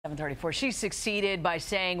7:34. She succeeded by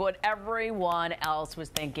saying what everyone else was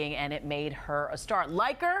thinking, and it made her a star.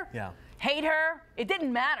 Like her? Yeah. Hate her? It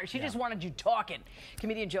didn't matter. She just wanted you talking.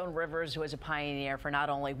 Comedian Joan Rivers, who is a pioneer for not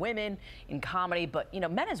only women in comedy, but,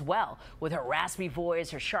 men as well. With her raspy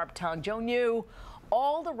voice, her sharp tongue, Joan knew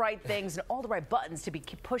all the right things and all the right buttons to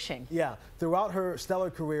keep pushing. Yeah. Throughout her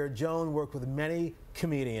stellar career, Joan worked with many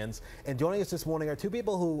comedians. And joining us this morning are two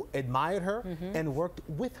people who admired her and worked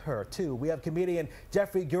with her, too. We have comedian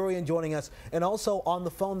Jeffrey Gurian joining us. And also on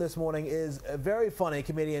the phone this morning is a very funny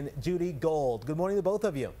comedian, Judy Gold. Good morning to both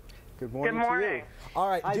of you. Good morning, to you. All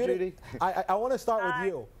right, Hi, Judy. I want to start with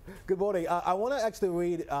you. Good morning. I want to actually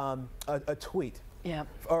read a tweet. Yeah.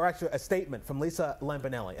 Or actually a statement from Lisa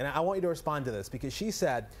Lampanelli. And I want you to respond to this because she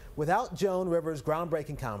said, without Joan Rivers'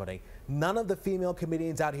 groundbreaking comedy, none of the female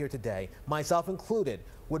comedians out here today, myself included,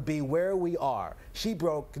 would be where we are. She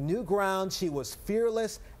broke new ground. She was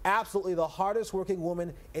fearless, absolutely the hardest working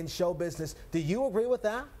woman in show business. Do you agree with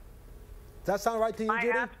that? Does that sound right to you,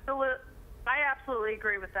 Judy? I absolutely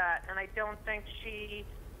agree with that, and I don't think she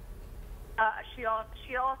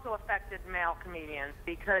also affected male comedians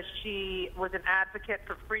because she was an advocate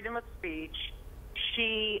for freedom of speech.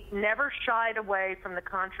 She never shied away from the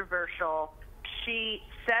controversial. She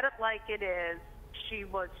said it like it is. She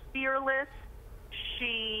was fearless.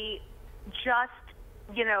 She just,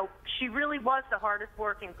 she really was the hardest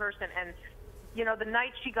working person. And, the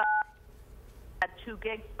night she had 2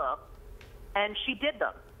 gigs booked, and she did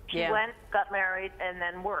them. She went, got married, and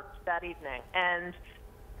then worked that evening. And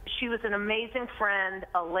she was an amazing friend,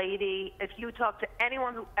 a lady. If you talk to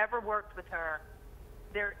anyone who ever worked with her,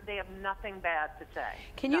 they have nothing bad to say.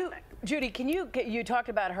 Judy, you talked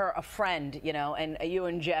about her, a friend, and you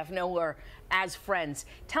and Jeff know her as friends.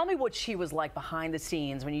 Tell me what she was like behind the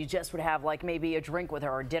scenes when you just would have like maybe a drink with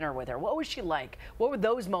her or dinner with her. What was she like? What were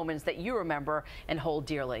those moments that you remember and hold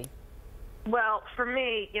dearly? Well, for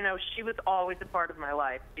me, she was always a part of my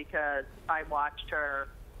life because I watched her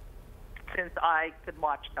since I could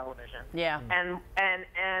watch television. Yeah. And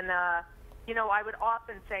I would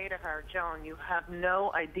often say to her, Joan, you have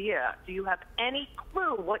no idea. Do you have any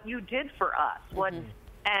clue what you did for us?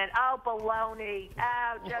 And, oh, baloney.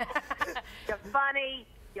 Oh, just, you're funny.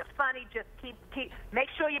 You're funny. Just keep. Make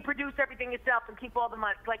sure you produce everything yourself and keep all the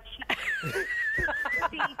money. Like,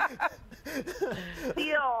 she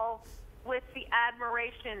feels with the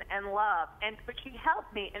admiration and love. But she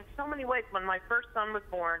helped me in so many ways. When my first son was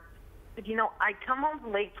born, said, I come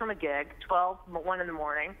home late from a gig, 1 in the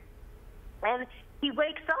morning, and he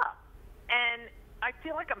wakes up. And I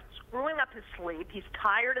feel like I'm screwing up his sleep. He's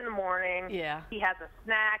tired in the morning. Yeah. He has a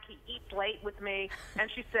snack. He eats late with me.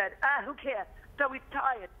 And she said, who cares? So he's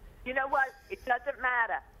tired. You know what? It doesn't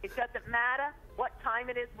matter. It doesn't matter what time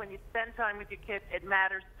it is when you spend time with your kids. It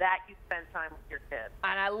matters that you spend time with your kids.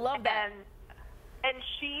 And I love that. And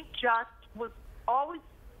she just always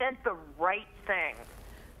said the right thing.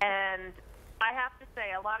 And I have to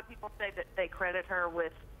say, a lot of people say that they credit her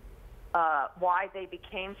with why they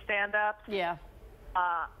became stand-ups. Yeah.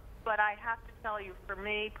 But I have to tell you, for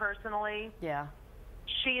me personally,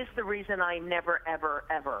 she is the reason I never, ever,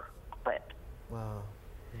 ever quit. Wow.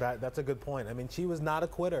 That's a good point. I mean, she was not a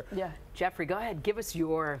quitter. Yeah. Jeffrey, go ahead. Give us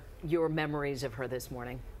your memories of her this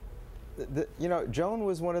morning. Joan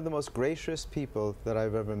was one of the most gracious people that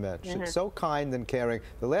I've ever met. She's so kind and caring.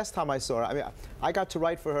 The last time I saw her, I got to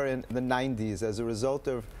write for her in the 90s as a result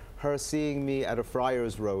of her seeing me at a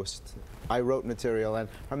Friars roast. I wrote material, and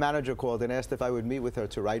her manager called and asked if I would meet with her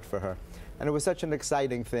to write for her. And it was such an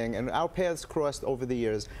exciting thing, and our paths crossed over the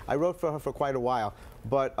years. I wrote for her for quite a while,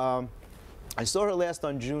 but I saw her last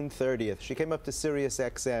on June 30th. She came up to Sirius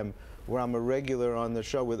XM, where I'm a regular on the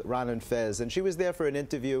show with Ron and Fez, and she was there for an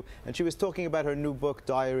interview, and she was talking about her new book,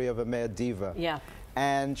 Diary of a Mad Diva. Yeah.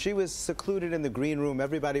 And she was secluded in the green room.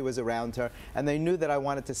 Everybody was around her, and they knew that I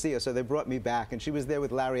wanted to see her, so they brought me back. And she was there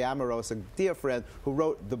with Larry Amoros, a dear friend who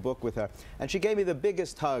wrote the book with her. And she gave me the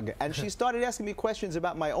biggest hug, and she started asking me questions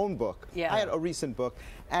about my own book. Yeah. I had a recent book,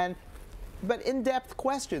 but in-depth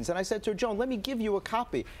questions. And I said to her, Joan, let me give you a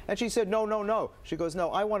copy. And she said, no, no, no. She goes, no,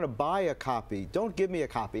 I want to buy a copy. Don't give me a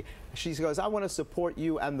copy. She goes, I want to support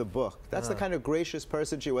you and the book. That's the kind of gracious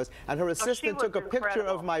person she was. And her assistant took a picture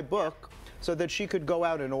of my book so that she could go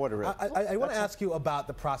out and order it. I want to ask you about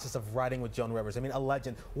the process of writing with Joan Rivers. I mean, a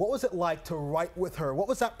legend. What was it like to write with her? What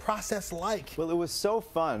was that process like? Well, it was so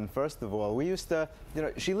fun, first of all. We used to,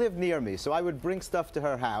 she lived near me, so I would bring stuff to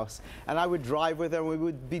her house, and I would drive with her, and we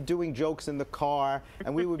would be doing jokes in the car,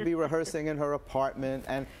 and we would be rehearsing in her apartment,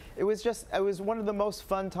 and it was one of the most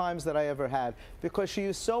fun times that I ever had, because she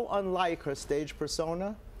is so unlike her stage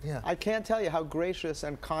persona. Yeah. I can't tell you how gracious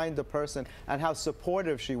and kind a person and how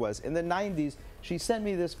supportive she was. In the 90s, she sent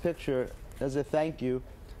me this picture as a thank you,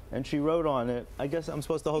 and she wrote on it, I guess I'm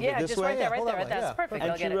supposed to hold it this just way? right there. That's perfect.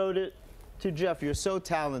 And she wrote it, to Jeff, you're so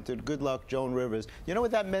talented. Good luck, Joan Rivers. You know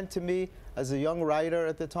what that meant to me as a young writer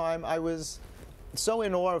at the time? I was so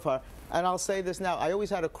in awe of her. And I'll say this now, I always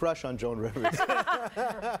had a crush on Joan Rivers.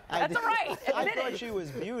 That's all right. I thought she was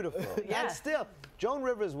beautiful. Yeah. And still, Joan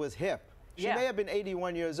Rivers was hip. She may have been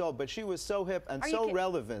 81 years old, but she was so hip and so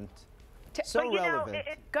relevant. So relevant.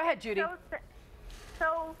 Go ahead, Judy. It's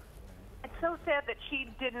so sad that she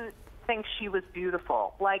didn't think she was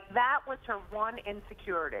beautiful. Like, that was her one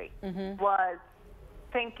insecurity, was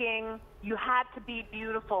thinking you had to be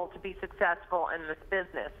beautiful to be successful in this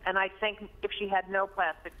business. And I think if she had no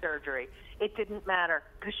plastic surgery, it didn't matter,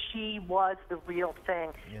 because she was the real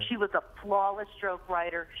thing. Yeah. She was a flawless stroke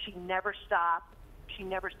writer. She never stopped. She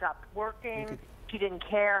never stopped working. She didn't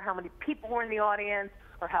care how many people were in the audience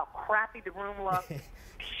or how crappy the room looked.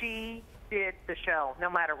 She did the show, no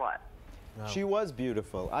matter what. Wow. She was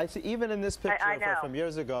beautiful. I see, even in this picture of her from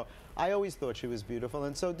years ago, I always thought she was beautiful,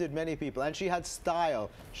 and so did many people. And she had style.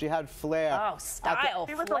 She had flair. Oh, style,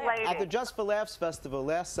 she was a lady. At the Just for Laughs festival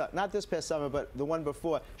not this past summer, but the one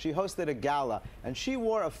before, she hosted a gala, and she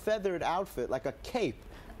wore a feathered outfit, like a cape,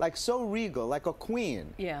 like so regal, like a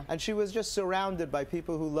queen. Yeah. And she was just surrounded by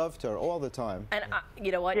people who loved her all the time. And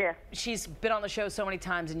you know what? Yeah. She's been on the show so many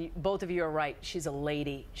times, and both of you are right. She's a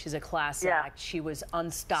lady. She's a class act. She was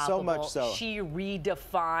unstoppable. So much so. She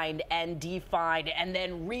redefined and defined and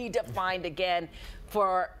then redefined again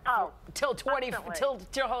till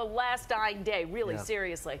her last dying day. Really,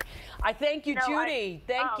 seriously. I thank you, Judy.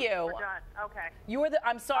 Thank you. We're done. Okay. You were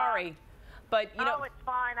I'm sorry, but you know. it's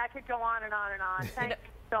fine. I could go on and on and on. Thank you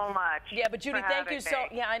so much. Yeah, but Judy, thank you so.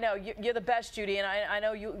 Yeah, I know you're the best, Judy, and I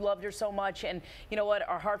know you loved her so much. And you know what?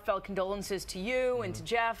 Our heartfelt condolences to you and to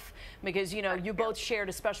Jeff, because you know you both shared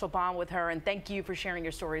a special bond with her. And thank you for sharing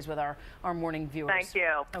your stories with our morning viewers. Thank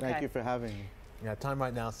you. Okay. Thank you for having me. Yeah, time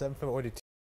right now, 7:42.